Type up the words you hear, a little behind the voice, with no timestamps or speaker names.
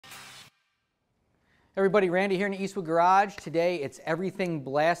Everybody, Randy here in the Eastwood Garage. Today it's everything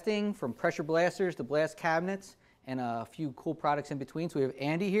blasting, from pressure blasters to blast cabinets and a few cool products in between. So we have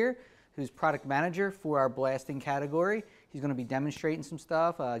Andy here, who's product manager for our blasting category. He's going to be demonstrating some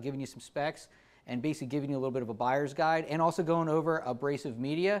stuff, giving you some specs, and basically giving you a little bit of a buyer's guide, and also going over abrasive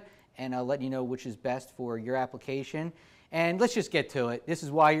media and letting you know which is best for your application. And let's just get to it. This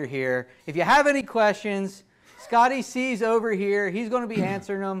is why you're here. If you have any questions, Scotty C's over here. He's going to be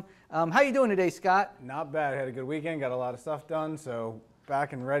answering them. How you doing today, Scott? Not bad. Had a good weekend. Got a lot of stuff done. So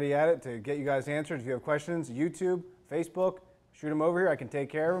back and ready at it to get you guys answered. If you have questions, YouTube, Facebook, shoot them over here. I can take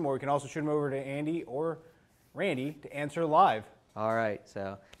care of them. Or we can also shoot them over to Andy or Randy to answer live. All right.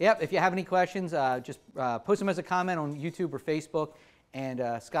 So, yep. If you have any questions, just post them as a comment on YouTube or Facebook, and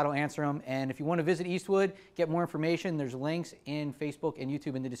Scott will answer them. And if you want to visit Eastwood, get more information, there's links in Facebook and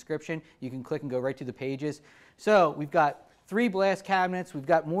YouTube in the description. You can click and go right to the pages. So we've got 3 blast cabinets. We've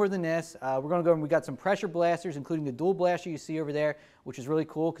got more than this. We're going to go and we've got some pressure blasters, including the dual blaster you see over there, which is really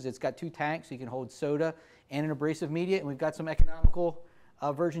cool because it's got 2 tanks, so you can hold soda and an abrasive media. And we've got some economical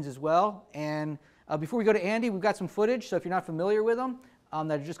versions as well. And before we go to Andy, we've got some footage. So if you're not familiar with them,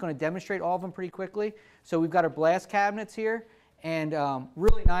 that are just going to demonstrate all of them pretty quickly. So we've got our blast cabinets here, and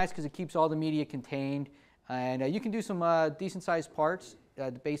really nice because it keeps all the media contained. And you can do some decent sized parts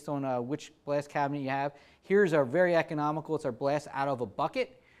based on which blast cabinet you have. Here's our very economical. It's our blast out of a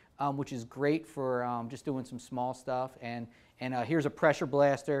bucket, which is great for just doing some small stuff. And here's a pressure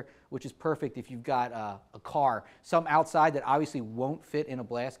blaster, which is perfect if you've got a car, some outside that obviously won't fit in a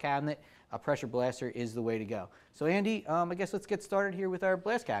blast cabinet. A pressure blaster is the way to go. So Andy, I guess let's get started here with our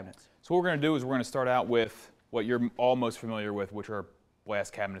blast cabinets. So what we're going to do is we're going to start out with what you're all most familiar with, which are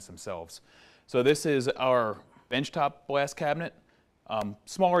blast cabinets themselves. So this is our benchtop blast cabinet.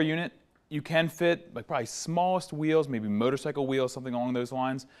 Smaller unit. You can fit like probably smallest wheels, maybe motorcycle wheels, something along those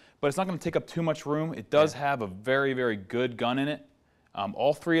lines, but it's not going to take up too much room. It does have a very, very good gun in it.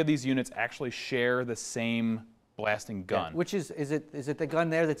 All 3 of these units actually share the same blasting gun. Yeah. Which is it the gun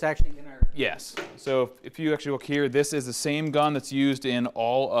there that's actually in our... Yes. So if you actually look here, this is the same gun that's used in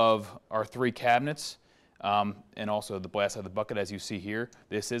all of our 3 cabinets, and also the blast out of the bucket, as you see here.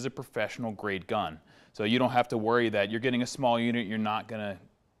 This is a professional grade gun. So you don't have to worry that you're getting a small unit, you're not going to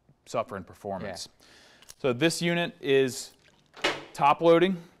suffer in performance. Yeah. So this unit is top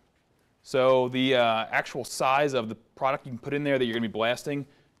loading. So the actual size of the product you can put in there that you're going to be blasting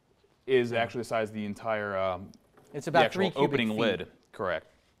is actually the size of the entire it's about 3 cubic opening feet. Lid. Correct.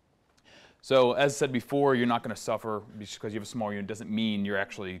 So as I said before, you're not going to suffer just because you have a small unit. Doesn't mean you're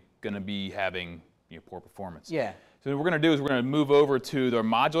actually going to be having poor performance. Yeah. So what we're going to do is we're going to move over to the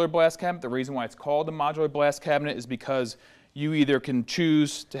modular blast cabinet. The reason why it's called the modular blast cabinet is because you either can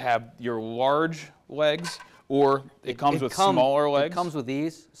choose to have your large legs, or it comes with smaller legs. It comes with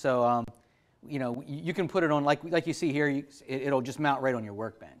these, so you know, you can put it on like you see here. It'll just mount right on your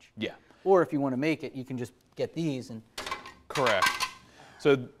workbench. Yeah. Or if you want to make it, you can just get these and. Correct.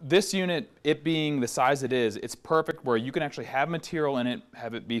 So this unit, it being the size it is, it's perfect where you can actually have material in it,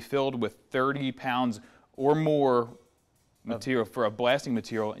 have it be filled with 30 pounds or more material for a blasting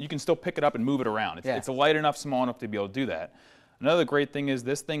material. You can still pick it up and move it around. It's light enough, small enough to be able to do that. Another great thing is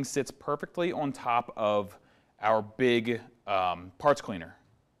this thing sits perfectly on top of our big parts cleaner,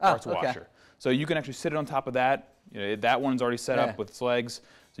 parts washer. So you can actually sit it on top of that. That one's already set up with its legs,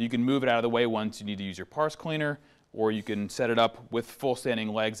 so you can move it out of the way once you need to use your parts cleaner, or you can set it up with full standing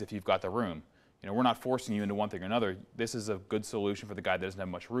legs if you've got the room. We're not forcing you into one thing or another. This is a good solution for the guy that doesn't have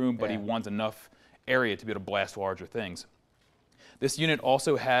much room, but he wants enough area to be able to blast larger things. This unit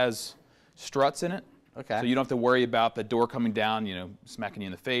also has struts in it, so you don't have to worry about the door coming down, smacking you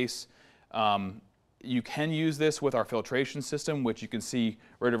in the face. You can use this with our filtration system, which you can see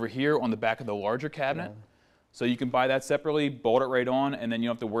right over here on the back of the larger cabinet. So you can buy that separately, bolt it right on, and then you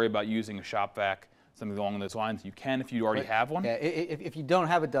don't have to worry about using a shop vac, something along those lines. You can if you already have one. Yeah, if you don't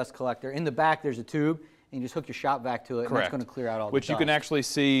have a dust collector, in the back there's a tube, and you just hook your shop vac to it, and that's going to clear out all the dust. Which you can actually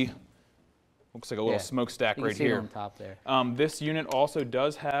see, looks like a little smokestack right here. On top there. This unit also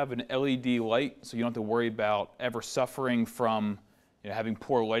does have an LED light, so you don't have to worry about ever suffering from having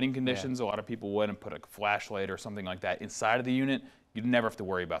poor lighting conditions. A lot of people would put a flashlight or something like that inside of the unit. You'd never have to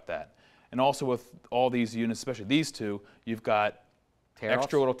worry about that. And also with all these units, especially these 2, you've got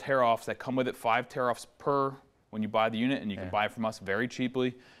extra little tear-offs that come with it, 5 tear-offs per when you buy the unit, and you can buy it from us very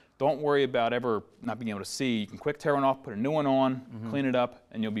cheaply. Don't worry about ever not being able to see. You can quick tear one off, put a new one on, clean it up,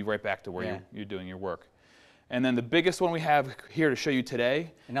 and you'll be right back to where you're doing your work. And then the biggest one we have here to show you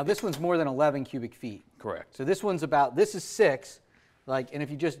today. And now this one's more than 11 cubic feet. Correct. So this one's this is 6. And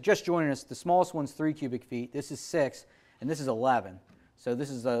if you just joining us, the smallest one's 3 cubic feet. This is 6, and this is 11. So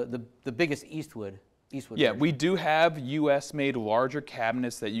this is the biggest Eastwood Eastwood Yeah, version. we do have U.S.-made larger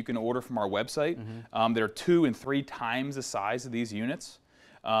cabinets that you can order from our website. They're 2 and 3 times the size of these units.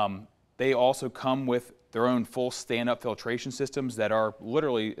 They also come with their own full stand-up filtration systems that are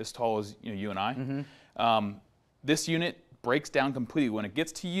literally as tall as you and I. This unit breaks down completely. When it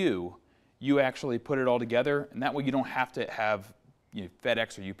gets to you, you actually put it all together, and that way you don't have to have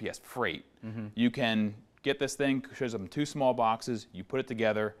FedEx or UPS freight. You can get this thing, shows up in 2 small boxes, you put it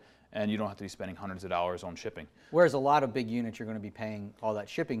together, and you don't have to be spending hundreds of dollars on shipping. Whereas a lot of big units, you're going to be paying all that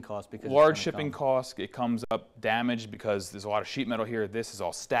shipping cost because large shipping costs, it comes up damaged because there's a lot of sheet metal here. This is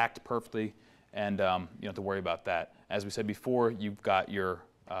all stacked perfectly, and you don't have to worry about that. As we said before, you've got your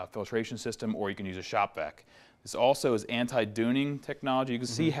filtration system, or you can use a shop vac. This also is anti-duning technology. You can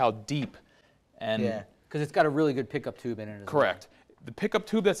see how deep and yeah, because it's got a really good pickup tube in it. Correct. The pickup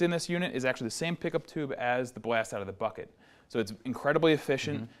tube that's in this unit is actually the same pickup tube as the blast out of the bucket. So it's incredibly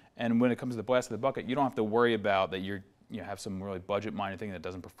efficient, and when it comes to the blast of the bucket, you don't have to worry about that you have some really budget-minded thing that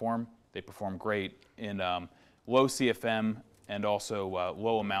doesn't perform. They perform great in low CFM and also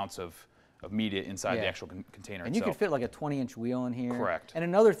low amounts of media inside the actual container and itself. you could fit like a 20-inch wheel in here. Correct. And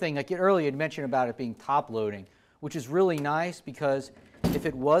another thing, like earlier you mentioned about it being top loading, which is really nice because if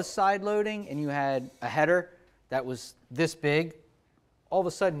it was side loading and you had a header that was this big, all of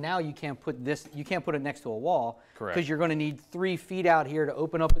a sudden now you can't put it next to a wall. Correct. Because you're going to need 3 feet out here to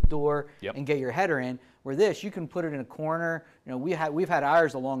open up a door and get your header in. Where this, you can put it in a corner. We've had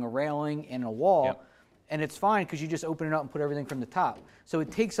ours along a railing and a wall, and it's fine because you just open it up and put everything from the top. So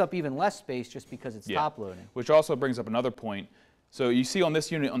it takes up even less space just because it's top loading. Which also brings up another point. So you see on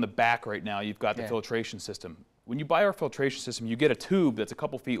this unit on the back right now, you've got the filtration system. When you buy our filtration system, you get a tube that's a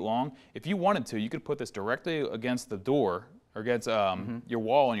couple feet long. If you wanted to, you could put this directly against the door or against your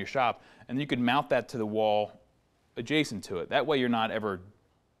wall in your shop, and you could mount that to the wall adjacent to it. That way you're not ever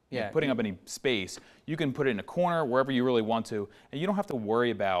putting up any space. You can put it in a corner wherever you really want to, and you don't have to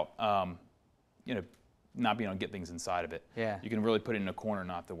worry about not being able to get things inside of it. Yeah. You can really put it in a corner and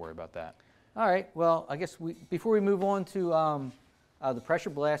not have to worry about that. All right. Well, I guess before we move on to the pressure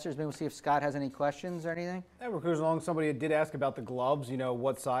blasters, maybe we'll see if Scott has any questions or anything. Yeah, we're cruising along. Somebody did ask about the gloves,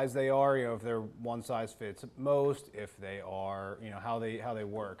 what size they are, if they're one size fits most, if they are, how they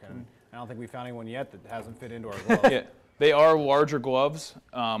work. And I don't think we found anyone yet that hasn't fit into our gloves. Yeah, they are larger gloves.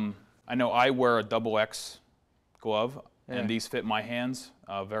 I know I wear a XX glove, and these fit my hands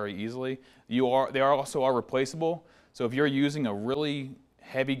very easily. They also are replaceable. So if you're using a really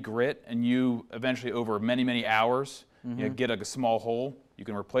heavy grit and you eventually over many, many hours get a small hole, you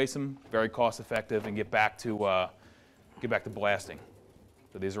can replace them, very cost effective, and get back to blasting.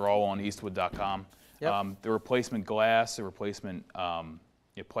 So these are all on eastwood.com. The replacement glass, the replacement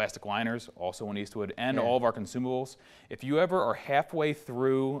plastic liners, also on Eastwood, and all of our consumables. If you ever are halfway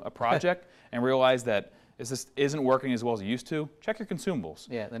through a project and realize that this isn't working as well as it used to, check your consumables.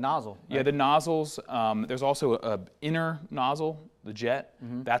 Yeah, the nozzle. Right? Yeah, the nozzles. There's also an inner nozzle, the jet.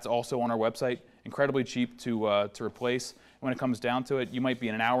 That's also on our website. Incredibly cheap to replace. When it comes down to it, you might be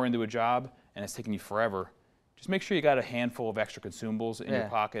an hour into a job and it's taking you forever. Just make sure you got a handful of extra consumables in your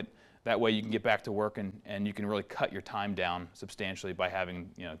pocket. That way you can get back to work and you can really cut your time down substantially by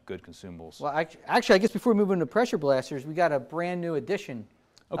having good consumables. Well, actually, I guess before we move into pressure blasters, we got a brand new addition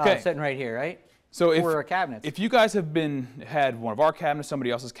sitting right here, right? So for our cabinets. If you guys have had one of our cabinets, somebody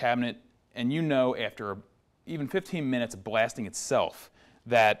else's cabinet, and after even 15 minutes of blasting itself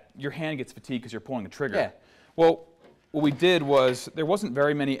that your hand gets fatigued because you're pulling the trigger. Yeah. Well, what we did was there wasn't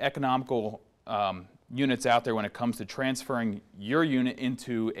very many economical units out there when it comes to transferring your unit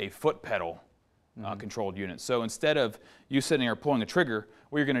into a foot pedal controlled unit. So instead of you sitting there pulling a trigger,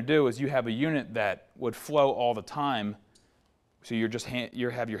 what you're going to do is you have a unit that would flow all the time. So you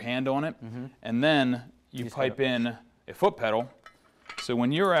have your hand on it, and then you pipe in a foot pedal. So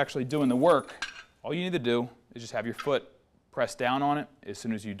when you're actually doing the work, all you need to do is just have your foot press down on it. As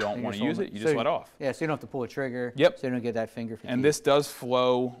soon as you don't want to use it, you just let off. Yeah, so you don't have to pull a trigger. Yep. So you don't get that finger fatigue. And this does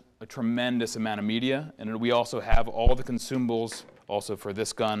flow a tremendous amount of media, and we also have all the consumables also for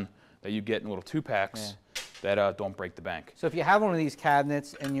this gun that you get in little 2-packs that don't break the bank. So if you have one of these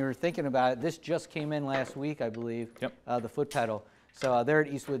cabinets and you're thinking about it, this just came in last week, I believe, the foot pedal. So they're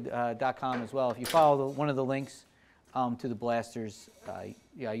at eastwood.com as well. If you follow one of the links to the blasters,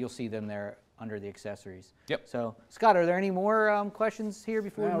 you'll see them there under the accessories. Yep. So Scott, are there any more questions here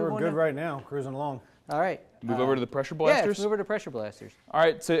before we move on? We're good right now, cruising along. All right. Move over to the pressure blasters? Yeah, let's move over to pressure blasters. All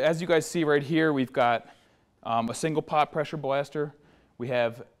right, so as you guys see right here, we've got a single pot pressure blaster. We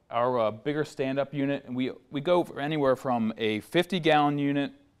have our bigger stand-up unit, and we go for anywhere from a 50-gallon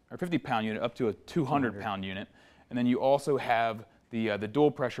unit or 50-pound unit up to a 200-pound unit. And then you also have the dual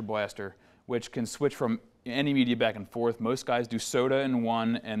pressure blaster, which can switch from any media back and forth. Most guys do soda in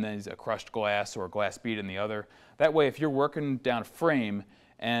one and then a crushed glass or a glass bead in the other. That way, if you're working down a frame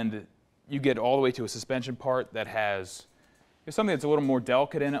and you get all the way to a suspension part that has something that's a little more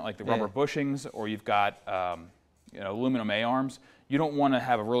delicate in it, like the rubber bushings, or you've got aluminum A-arms, you don't want to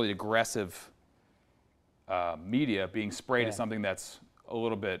have a really aggressive media being sprayed to something that's a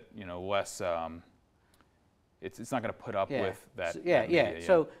little bit less. It's not going to put up with that. That media,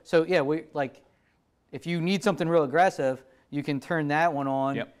 So we like, if you need something real aggressive, you can turn that one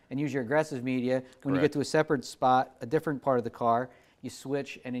on and use your aggressive media. When you get to a separate spot, a different part of the car, you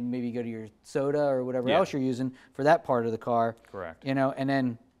switch and then maybe go to your soda or whatever else you're using for that part of the car. Correct. And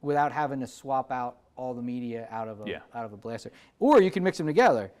then without having to swap out all the media out of a blaster. Or you can mix them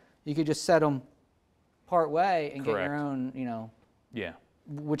together. You could just set them part way and get your own,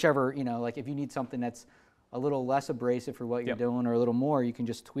 whichever, like if you need something that's a little less abrasive for what you're doing or a little more, you can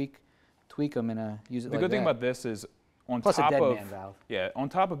just tweak them and use it like that. The good thing about this is on Plus top a dead of man valve. on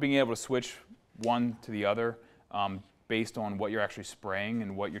top of being able to switch one to the other based on what you're actually spraying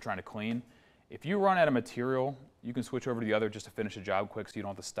and what you're trying to clean, if you run out of material, you can switch over to the other just to finish the job quick so you don't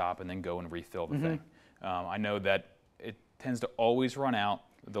have to stop and then go and refill the thing. I know that it tends to always run out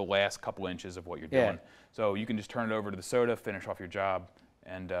the last couple inches of what you're doing. So you can just turn it over to the soda, finish off your job,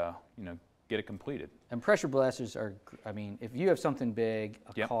 and get it completed. And pressure blasters are, I mean, if you have something big,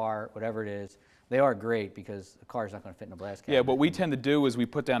 a car, whatever it is, they are great because the car's not going to fit in a blast cabinet. Yeah, what we tend to do is we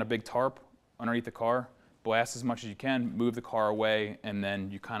put down a big tarp underneath the car, blast as much as you can, move the car away, and then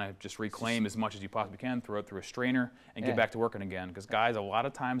you kind of just reclaim as much as you possibly can, throw it through a strainer, and get back to working again. Because guys a lot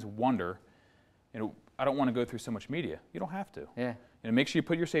of times wonder, I don't want to go through so much media. You don't have to. Make sure you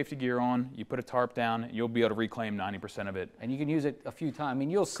put your safety gear on, you put a tarp down, you'll be able to reclaim 90% of it. And you can use it a few times. I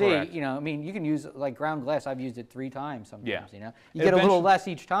mean, you'll see, you can use like ground glass. I've used it 3 times sometimes, You get a little less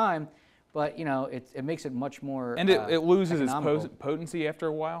each time, but it makes it much more and it loses its economical. potency after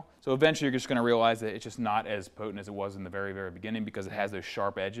a while. So eventually you're just going to realize that it's just not as potent as it was in the very, very beginning because it has those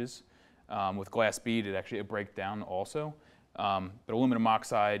sharp edges. With glass bead, it breaks down also. But aluminum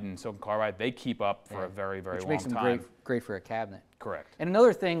oxide and silicon carbide, they keep up for a very, very long time. Which makes them great for a cabinet. Correct. And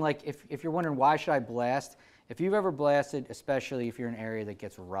another thing, like if you're wondering why should I blast, if you've ever blasted, especially if you're in an area that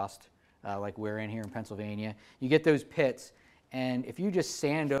gets rust, like we're in here in Pennsylvania, you get those pits, and if you just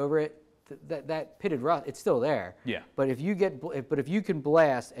sand over it, that pitted rust, it's still there. But if you can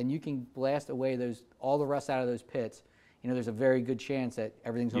blast and you can blast away all the rust out of those pits, there's a very good chance that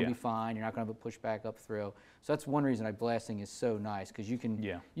everything's going to be fine. You're not going to have a pushback up through. So that's one reason blasting is so nice because you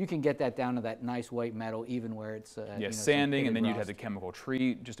can get that down to that nice white metal even where it's sanding, and then you'd have the chemical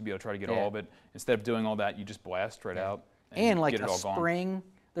treat just to be able to try to get all of it. Instead of doing all that, you just blast right out and like get it a all spring. Gone.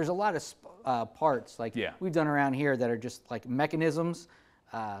 There's a lot of parts like we've done around here that are just like mechanisms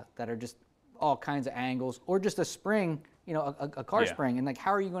that are just all kinds of angles, or just a spring. A car spring, and like,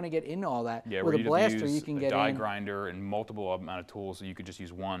 how are you going to get into all that? With a blaster, you can get a die in. grinder and multiple amount of tools, so you could just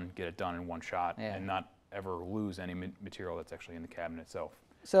use one, get it done in one shot, and not ever lose any material that's actually in the cabinet itself.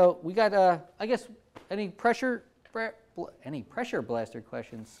 So we got, I guess, any pressure blaster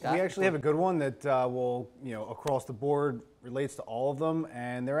questions, Scott? We actually have a good one that will, across the board relates to all of them,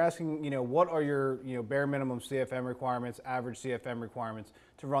 and they're asking, what are your, bare minimum CFM requirements, average CFM requirements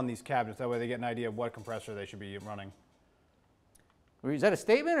to run these cabinets? That way they get an idea of what compressor they should be running. Is that a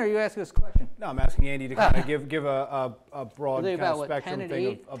statement, or are you asking us a question? No, I'm asking Andy to kind of give a broad kind of spectrum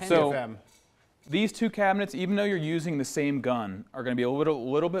thing of CFM. These two cabinets, even though you're using the same gun, are going to be a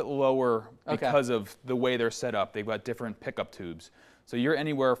little bit lower because of the way they're set up. They've got different pickup tubes. So you're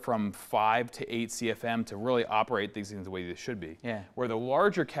anywhere from 5 to 8 CFM to really operate these things the way they should be. Where the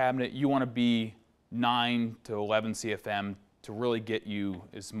larger cabinet, you want to be 9 to 11 CFM to really get you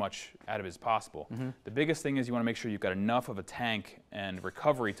as much out of it as possible. The biggest thing is you want to make sure you've got enough of a tank and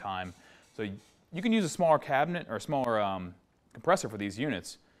recovery time. So you can use a smaller cabinet or a smaller compressor for these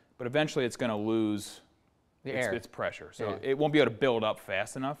units, but eventually it's going to lose its pressure. So it won't be able to build up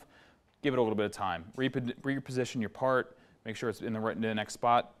fast enough. Give it a little bit of time. Reposition your part, make sure it's in the next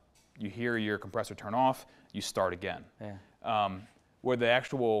spot. You hear your compressor turn off, you start again. Where the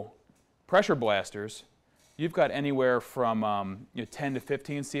actual pressure blasters, you've got anywhere from 10 to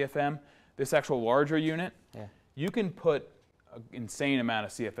 15 CFM. This actual larger unit, you can put an insane amount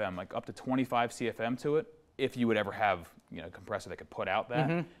of CFM, like up to 25 CFM to it, if you would ever have a compressor that could put out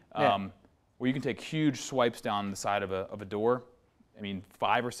that. Where you can take huge swipes down the side of a door. I mean,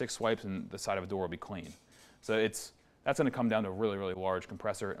 5 or 6 swipes and the side of a door will be clean. So that's going to come down to a really, really large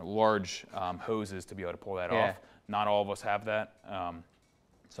compressor, large hoses to be able to pull that off. Not all of us have that.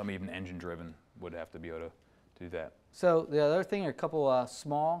 Some even engine driven would have to be able to do that. So the other thing are a couple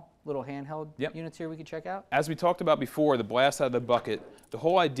small little handheld Yep. units here we could check out. As we talked about before, the blast out of the bucket, the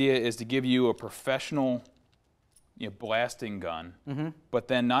whole idea is to give you a professional blasting gun, but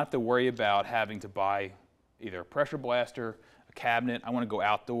then not have to worry about having to buy either a pressure blaster, a cabinet. I want to go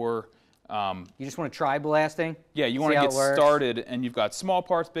outdoor. You just want to try blasting? Yeah, you want to get started, and you've got small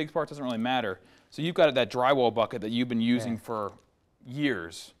parts, big parts, doesn't really matter. So you've got that drywall bucket that you've been using for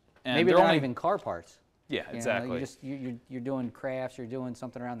years. And maybe they're not even car parts. Yeah, exactly. You're doing crafts, you're doing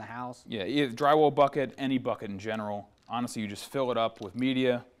something around the house. Yeah, either drywall bucket, any bucket in general. Honestly, you just fill it up with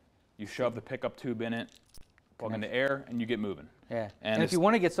media, you shove the pickup tube in it, plug in the air, and you get moving. Yeah, and if you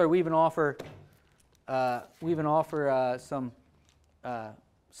want to get started, we even offer some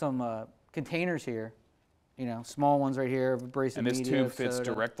containers here, small ones right here, abrasive media. And this tube fits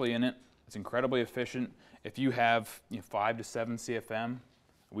directly in it. It's incredibly efficient. If you have 5 to 7 CFM,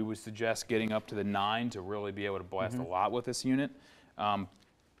 we would suggest getting up to the 9 to really be able to blast a lot with this unit.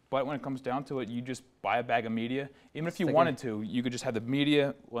 But when it comes down to it, you just buy a bag of media. Even if you wanted to, you could just have the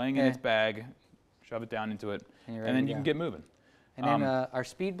media laying in its bag, shove it down into it, and then you can get moving. And then our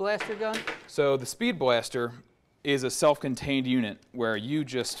speed blaster gun? So the speed blaster is a self-contained unit where you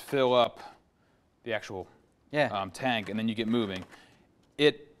just fill up the actual tank and then you get moving.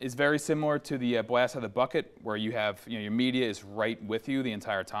 It is very similar to the blast out of the bucket, where you have your media is right with you the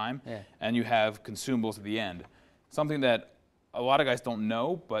entire time, and you have consumables at the end. Something that a lot of guys don't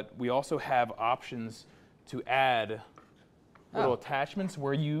know, but we also have options to add little attachments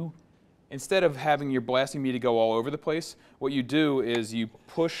where you, instead of having your blasting media go all over the place, what you do is you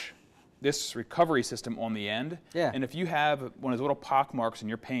push this recovery system on the end. And if you have one of those little pock marks in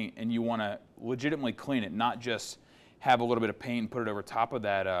your paint and you want to legitimately clean it, not just have a little bit of paint and put it over top of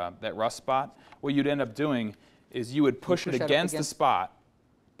that rust spot, what you'd end up doing is you would push it against the spot,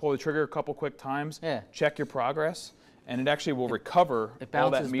 pull the trigger a couple quick times, check your progress, and it actually will recover all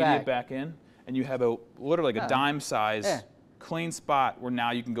that media back in, and you have literally like a dime size clean spot where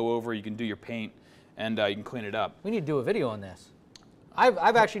now you can go over, you can do your paint, and you can clean it up. We need to do a video on this.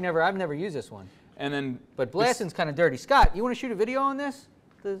 I've actually never used this one. And then, but blasting's kind of dirty. Scott, you want to shoot a video on this?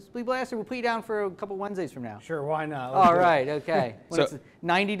 The speed blaster, we'll put you down for a couple Wednesdays from now. Sure, why not? All right, okay. When it's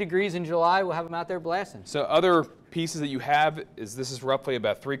 90 degrees in July, we'll have them out there blasting. So other pieces that you have is this is roughly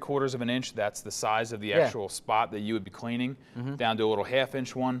about 3/4 of an inch. That's the size of the actual spot that you would be cleaning, down to a little 1/2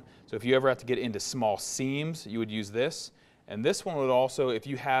 inch one. So if you ever have to get into small seams, you would use this. And this one would also, if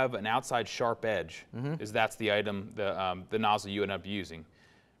you have an outside sharp edge, that's the item, the nozzle you end up using.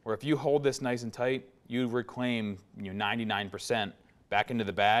 Or if you hold this nice and tight, you reclaim 99% back into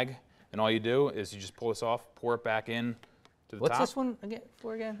the bag, and all you do is you just pull this off, pour it back in to the top. What's this one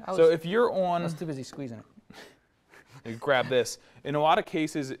for again? So if you're on... I was too busy squeezing it. You grab this. In a lot of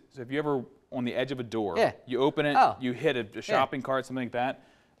cases, so if you're ever on the edge of a door, you open it, you hit a shopping cart, something like that,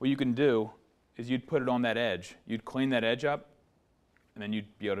 what you can do is you'd put it on that edge. You'd clean that edge up, and then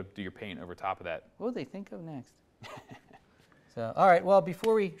you'd be able to do your paint over top of that. What would they think of next? So, all right. Well,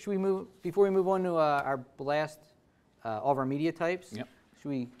 before we move on to our blast, all of our media types, should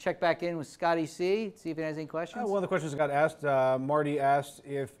we check back in with Scotty C, see if he has any questions? One of the questions that got asked, Marty asked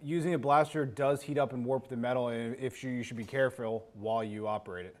if using a blaster does heat up and warp the metal, and if you should be careful while you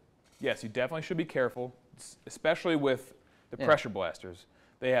operate it. Yes, you definitely should be careful, especially with the pressure blasters.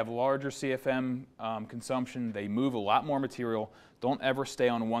 They have larger CFM consumption. They move a lot more material. Don't ever stay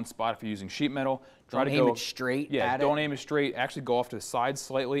on one spot if you're using sheet metal. Try to aim it straight at it. Don't aim it straight. Actually go off to the side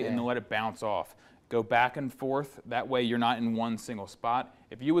slightly and then let it bounce off. Go back and forth. That way you're not in one single spot.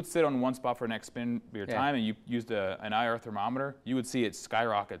 If you would sit on one spot for an extended period of time and you used an IR thermometer, you would see it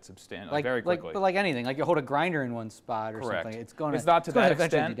skyrocket substantially, very quickly. But like anything, like you hold a grinder in one spot or something, it's going to It's not to that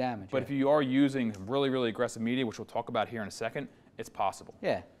extent, damage, but if you are using really, really aggressive media, which we'll talk about here in a second, it's possible.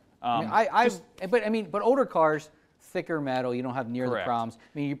 Yeah. But older cars, thicker metal, you don't have near the problems.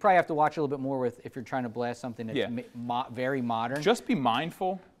 I mean, you probably have to watch a little bit more if you're trying to blast something that's very modern. Just be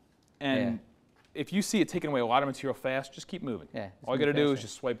mindful, and if you see it taking away a lot of material fast, just keep moving. All you got to do is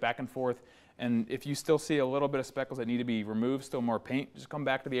just swipe back and forth, and if you still see a little bit of speckles that need to be removed, still more paint, just come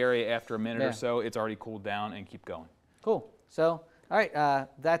back to the area after a minute or so. It's already cooled down, and keep going. Cool. So, all right,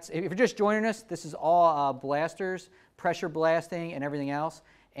 if you're just joining us, this is all blasters, pressure blasting, and everything else.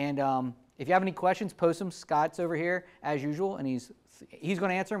 And if you have any questions, post them. Scott's over here as usual, and he's going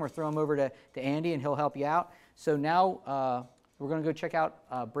to answer them or throw them over to Andy, and he'll help you out. So now we're going to go check out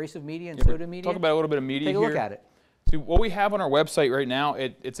abrasive media and soda media. Talk about a little bit of media here. Take a look at it. So what we have on our website right now,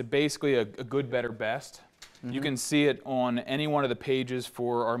 it's basically a good, better, best. You can see it on any one of the pages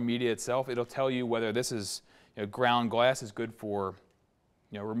for our media itself. It'll tell you whether this is ground glass is good for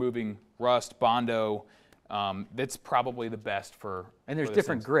removing rust, Bondo, That's probably the best for. And there's for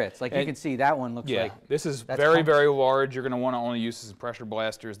different things. grits. Like you can see that one looks like. This is that's very, very large. You're going to want to only use this in pressure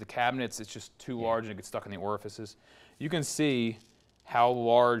blasters. The cabinets, it's just too large and it gets stuck in the orifices. You can see how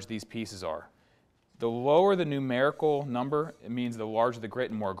large these pieces are. The lower the numerical number, it means the larger the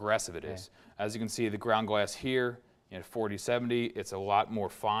grit and more aggressive it is. As you can see, the ground glass here, 4070, it's a lot more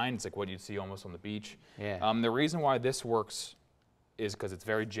fine. It's like what you'd see almost on the beach. Yeah. The reason why this works is because it's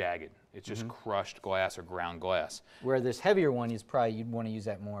very jagged. It's just crushed glass or ground glass. Where this heavier one is probably, you'd want to use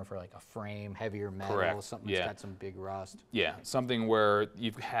that more for like a frame, heavier metal, Correct. something that's got some big rust. Yeah, something where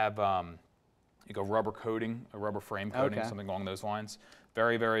you have like a rubber coating, a rubber frame coating, something along those lines.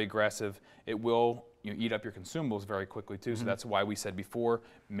 Very, very aggressive. It will eat up your consumables very quickly too, so that's why we said before,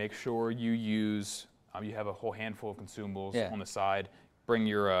 make sure you use, you have a whole handful of consumables on the side. Bring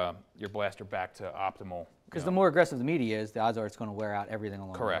your blaster back to optimal. Because the more aggressive the media is, the odds are it's going to wear out everything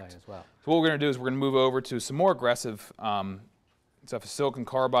along the way as well. So what we're going to do is we're going to move over to some more aggressive stuff, silicon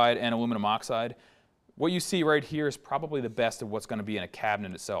carbide and aluminum oxide. What you see right here is probably the best of what's going to be in a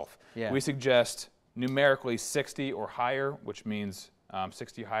cabinet itself. Yeah. We suggest numerically 60 or higher, which means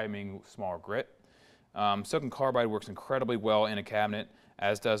 60 high meaning smaller grit. Silicon carbide works incredibly well in a cabinet,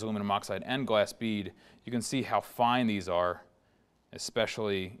 as does aluminum oxide and glass bead. You can see how fine these are,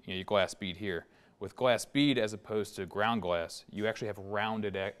 especially your glass bead here. With glass bead as opposed to ground glass, you actually have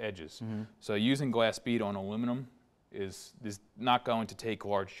rounded edges. So using glass bead on aluminum is not going to take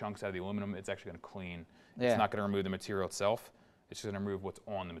large chunks out of the aluminum. It's actually going to clean. It's not going to remove the material itself. It's just going to remove what's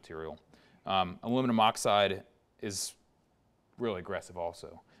on the material. Aluminum oxide is really aggressive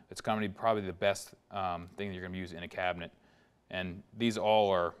also. It's going to be probably the best thing that you're going to use in a cabinet. And these all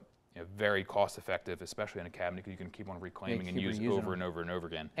are very cost effective, especially in a cabinet, because you can keep on reclaiming and use over and over and over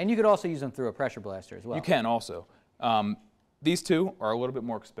again. And you could also use them through a pressure blaster as well. You can also. These two are a little bit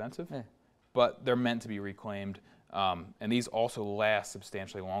more expensive, but they're meant to be reclaimed. And these also last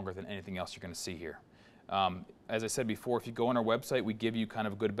substantially longer than anything else you're going to see here. As I said before, if you go on our website, we give you kind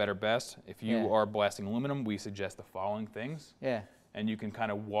of a good, better, best. If you are blasting aluminum, we suggest the following things. And you can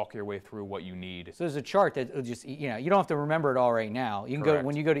kind of walk your way through what you need. So there's a chart that will just, you don't have to remember it all right now. You can go,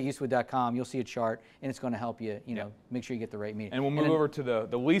 when you go to eastwood.com, you'll see a chart, and it's going to help you, make sure you get the right media. And we'll move over to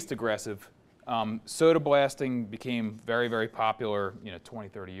the least aggressive. Soda blasting became very, very popular, 20,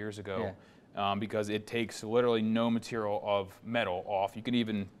 30 years ago. Because it takes literally no material of metal off. You can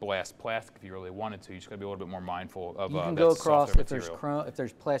even blast plastic if you really wanted to. You just got to be a little bit more mindful of you can go across if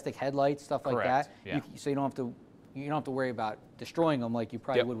there's plastic headlights, stuff like that. So you don't have to worry about destroying them like you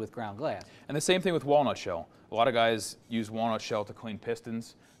probably would with ground glass. And the same thing with walnut shell. A lot of guys use walnut shell to clean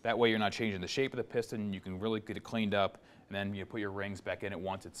pistons. That way you're not changing the shape of the piston. You can really get it cleaned up, and then you put your rings back in it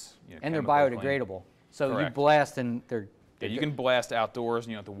once it's and they're biodegradable. Clean. So you blast and they're you can blast outdoors,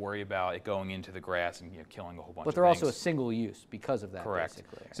 and you don't have to worry about it going into the grass and killing a whole bunch of things. But they're also a single use because of that.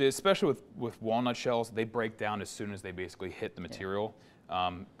 Basically. So especially with walnut shells, they break down as soon as they basically hit the material,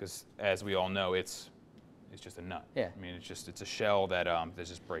 because as we all know, it's just a nut. I mean, it's a shell that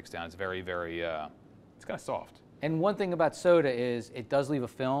just breaks down. It's very, very, it's kind of soft. And one thing about soda is it does leave a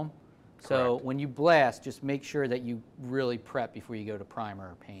film. So when you blast, just make sure that you really prep before you go to primer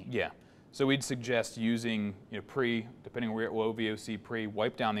or paint. So we'd suggest using, depending on where you're at, low VOC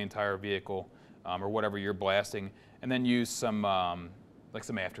wipe down the entire vehicle or whatever you're blasting, and then use some like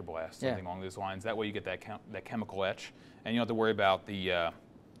some afterblast, something along those lines. That way you get that chemical etch, and you don't have to worry about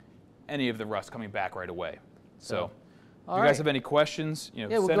any of the rust coming back right away. So if you guys have any questions,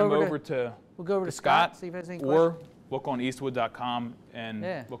 send them over to we'll go over to Scott, see if he has any questions. Or look on Eastwood.com and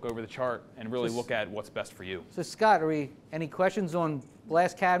look over the chart and really look at what's best for you. So Scott, any questions on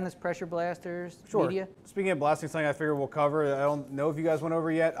blast cabinets, pressure blasters, media? Speaking of blasting, something I figure we'll cover. I don't know if you guys went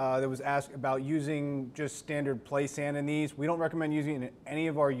over yet. There was asked about using just standard play sand in these. We don't recommend using it in any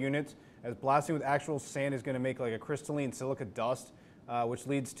of our units, as blasting with actual sand is going to make like a crystalline silica dust, which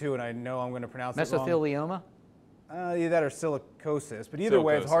leads to, and I know I'm going to pronounce it wrong. Mesothelioma? Either that or silicosis. But either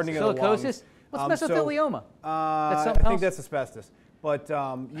way, it's hardening of the lungs. Silicosis? What's mesothelioma? I think that's asbestos. But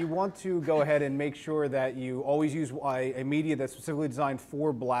you want to go ahead and make sure that you always use a media that's specifically designed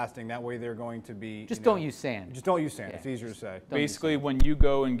for blasting. That way they're going to be... Just don't use sand. Just don't use sand. It's easier to say. Basically, when you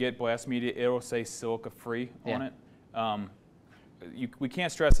go and get blast media, it'll say silica-free on it. We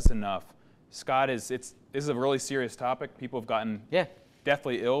can't stress this enough. Scott, this is a really serious topic. People have gotten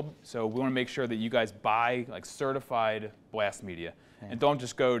deathly ill, so we want to make sure that you guys buy like certified blast media. And don't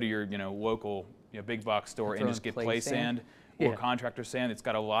just go to your local big box store and just get play sand or contractor sand. It's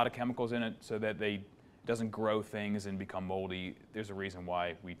got a lot of chemicals in it so that it doesn't grow things and become moldy. There's a reason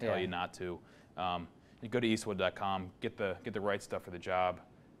why we tell you not to. You go to Eastwood.com, get the right stuff for the job,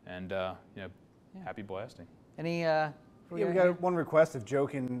 and happy blasting. Any? Yeah, we got one request if Joe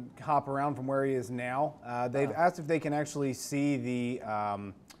can hop around from where he is now. They've asked if they can actually see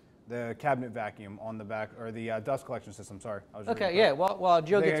the cabinet vacuum on the back, or the dust collection system. Sorry. Okay, yeah. While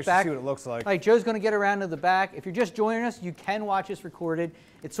Joe gets back, see what it looks like. All right, Joe's going to get around to the back. If you're just joining us, you can watch this recorded.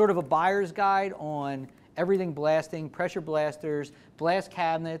 It's sort of a buyer's guide on everything blasting, pressure blasters, blast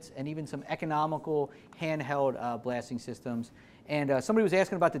cabinets, and even some economical handheld blasting systems. And somebody was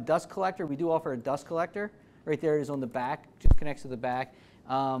asking about the dust collector. We do offer a dust collector. Right there it is on the back, just connects to the back.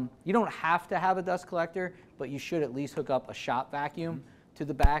 You don't have to have a dust collector, but you should at least hook up a shop vacuum to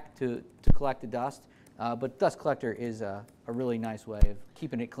the back to collect the dust. But dust collector is a really nice way of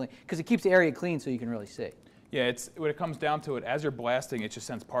keeping it clean, because it keeps the area clean so you can really see. Yeah, when it comes down to it, as you're blasting, it just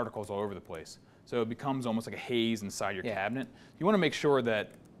sends particles all over the place. So it becomes almost like a haze inside your cabinet. You want to make sure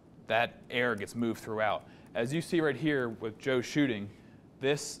that that air gets moved throughout. As you see right here with Joe shooting,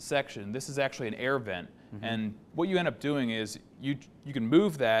 this section, this is actually an air vent. And what you end up doing is you can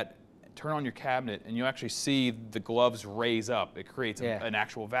move that, turn on your cabinet, and you actually see the gloves raise up. It creates an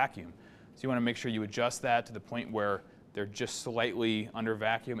actual vacuum. So you want to make sure you adjust that to the point where they're just slightly under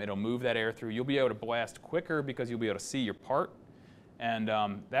vacuum. It'll move that air through. You'll be able to blast quicker because you'll be able to see your part. And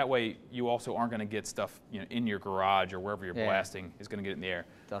that way you also aren't going to get stuff in your garage or wherever you're blasting is going to get in the air.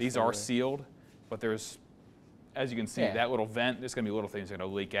 These are sealed, but there's, as you can see, that little vent, there's going to be little things that are going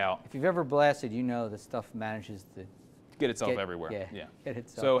to leak out. If you've ever blasted, you know the stuff manages to get itself everywhere. Get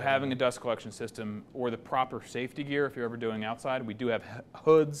itself so having a dust collection system or the proper safety gear if you're ever doing outside, we do have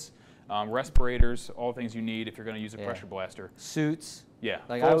hoods, respirators, all things you need if you're going to use a pressure blaster. Suits. Yeah.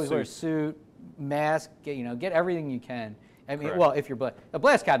 Like I always wear a suit, mask, get everything you can. I mean, well, if you're a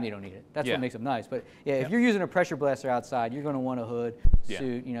blast cabinet, you don't need it. That's what makes them nice. But if you're using a pressure blaster outside, you're going to want a hood,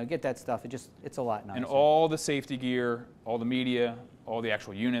 suit, get that stuff. It's a lot nicer. And all the safety gear, all the media, all the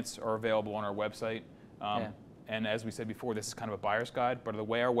actual units are available on our website. And as we said before, this is kind of a buyer's guide, but the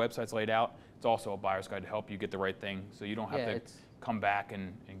way our website's laid out, it's also a buyer's guide to help you get the right thing, so you don't have to come back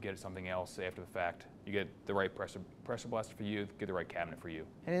and get something else after the fact. You get the right pressure blaster for you, get the right cabinet for you.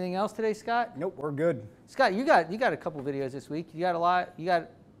 Anything else today, Scott? Nope, we're good. Scott, you got a couple videos this week. You got a lot. We're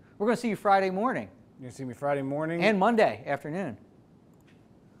going to see you Friday morning. You're going to see me Friday morning? And Monday afternoon.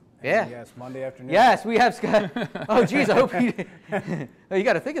 Yes, Monday afternoon. Yes, we have Scott. Oh, geez, I hope you. You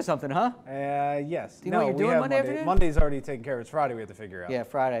got to think of something, huh? Yes. Do you know what you're doing Monday afternoon? Monday's already taken care of. It's Friday we have to figure out. Yeah,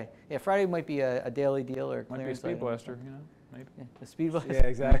 Friday. Yeah, Friday might be a daily deal or might be a speed blaster, maybe. Yeah, a speed blaster. Yeah,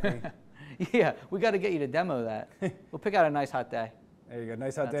 exactly. Yeah, we got to get you to demo that. We'll pick out a nice hot day. There you go.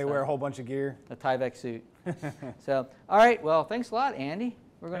 Nice hot day. Wear a whole bunch of gear. A Tyvek suit. So, all right. Well, thanks a lot, Andy.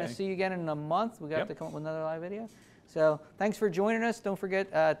 We're going to see you again in a month. We got to come up with another live video. So thanks for joining us. Don't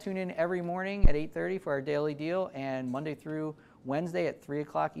forget, tune in every morning at 8:30 for our daily deal, and Monday through Wednesday at 3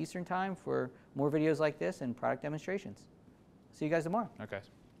 o'clock Eastern time for more videos like this and product demonstrations. See you guys tomorrow. Okay.